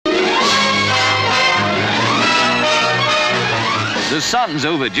The sun's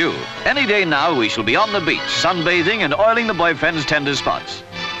overdue. Any day now we shall be on the beach, sunbathing and oiling the boyfriend's tender spots.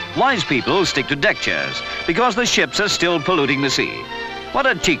 Wise people stick to deck chairs because the ships are still polluting the sea. What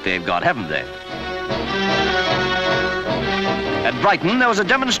a cheek they've got, haven't they? At Brighton, there was a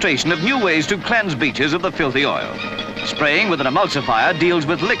demonstration of new ways to cleanse beaches of the filthy oil. Spraying with an emulsifier deals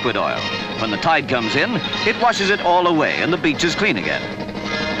with liquid oil. When the tide comes in, it washes it all away and the beach is clean again.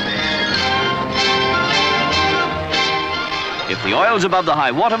 If the oil's above the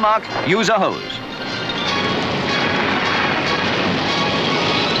high water mark, use a hose.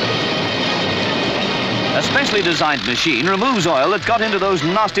 A specially designed machine removes oil that's got into those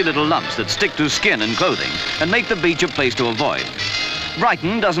nasty little lumps that stick to skin and clothing and make the beach a place to avoid.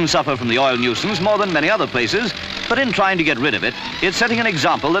 Brighton doesn't suffer from the oil nuisance more than many other places, but in trying to get rid of it, it's setting an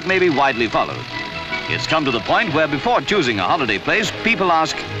example that may be widely followed. It's come to the point where before choosing a holiday place, people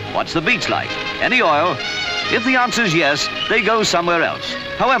ask, what's the beach like? Any oil? If the answer's yes, they go somewhere else,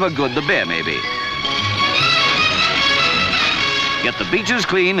 however good the beer may be. Get the beaches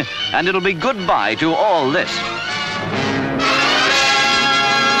clean, and it'll be goodbye to all this.